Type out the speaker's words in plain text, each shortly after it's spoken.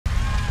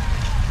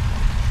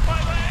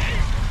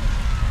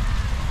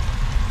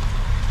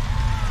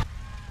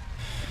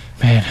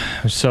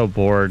I'm so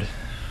bored.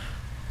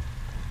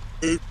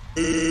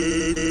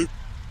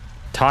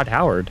 Todd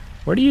Howard,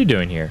 what are you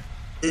doing here?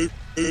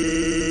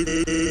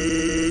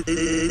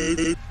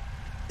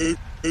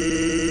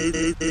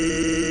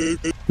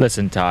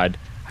 Listen, Todd,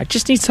 I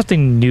just need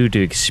something new to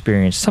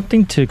experience,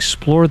 something to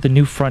explore the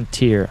new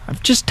frontier. I'm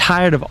just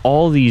tired of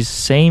all these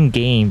same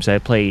games I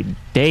played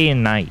day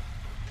and night.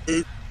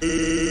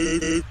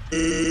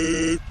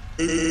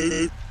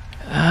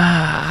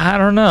 I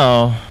don't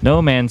know.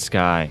 No Man's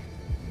Sky.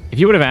 If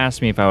you would have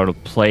asked me if I would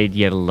have played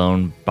Yet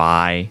Alone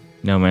by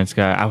No Man's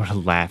Sky, I would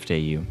have laughed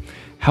at you.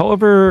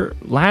 However,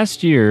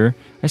 last year,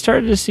 I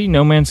started to see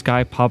No Man's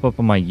Sky pop up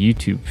on my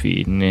YouTube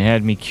feed, and it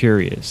had me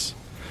curious.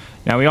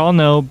 Now, we all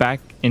know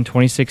back in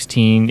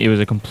 2016, it was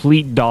a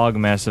complete dog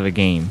mess of a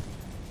game.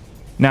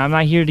 Now, I'm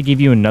not here to give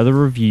you another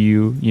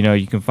review. You know,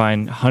 you can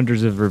find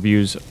hundreds of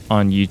reviews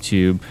on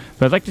YouTube,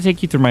 but I'd like to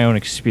take you through my own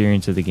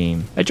experience of the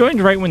game. I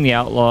joined right when the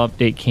Outlaw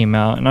update came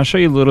out, and I'll show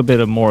you a little bit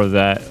of more of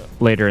that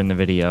later in the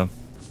video.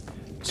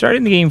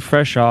 Starting the game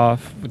fresh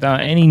off, without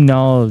any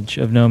knowledge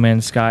of No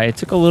Man's Sky, it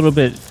took a little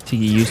bit to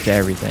get used to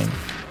everything.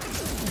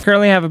 I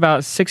currently have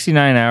about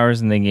 69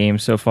 hours in the game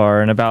so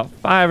far, and about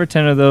 5 or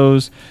 10 of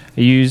those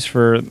I used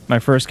for my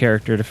first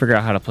character to figure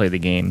out how to play the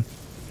game.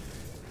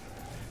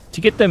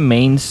 To get the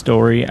main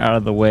story out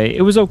of the way,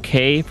 it was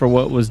okay for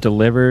what was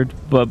delivered,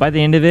 but by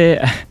the end of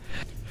it,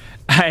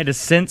 I had a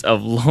sense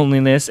of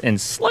loneliness and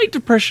slight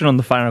depression on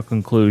the final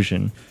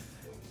conclusion.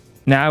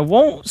 Now, I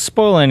won't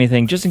spoil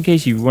anything just in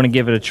case you want to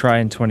give it a try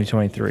in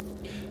 2023.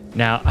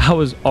 Now, I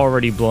was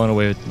already blown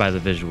away by the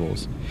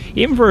visuals.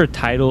 Even for a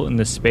title in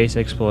the space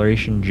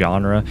exploration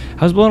genre,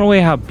 I was blown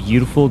away how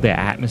beautiful the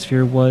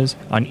atmosphere was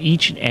on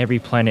each and every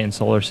planet and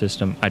solar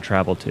system I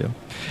traveled to.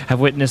 I've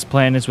witnessed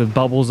planets with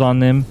bubbles on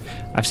them.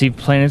 I've seen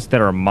planets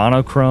that are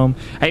monochrome.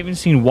 I've even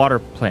seen water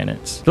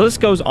planets. The list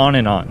goes on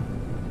and on.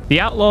 The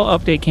Outlaw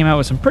update came out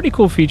with some pretty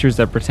cool features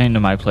that pertain to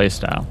my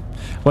playstyle.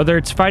 Whether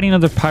it's fighting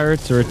other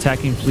pirates or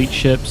attacking fleet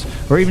ships,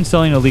 or even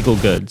selling illegal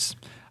goods.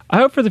 I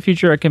hope for the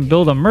future I can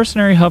build a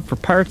mercenary hub for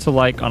pirates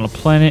alike on a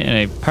planet in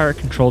a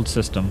pirate-controlled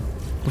system.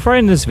 Before I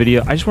end this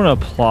video, I just want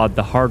to applaud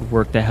the hard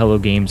work that Hello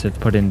Games have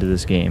put into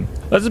this game.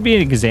 Let this be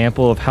an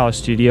example of how a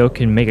studio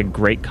can make a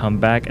great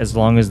comeback as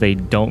long as they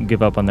don't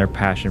give up on their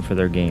passion for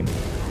their game.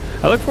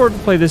 I look forward to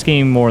play this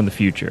game more in the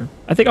future.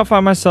 I think I'll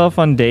find myself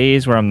on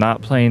days where I'm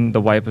not playing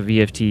the wipe of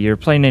EFT or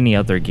playing any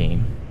other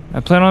game. I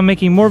plan on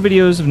making more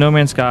videos of No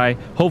Man's Sky,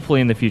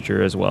 hopefully in the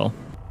future as well.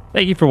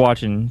 Thank you for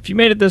watching. If you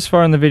made it this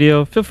far in the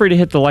video, feel free to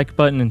hit the like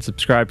button and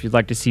subscribe if you'd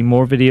like to see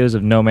more videos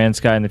of No Man's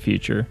Sky in the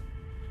future.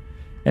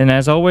 And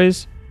as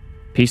always,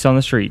 peace on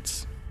the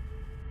streets.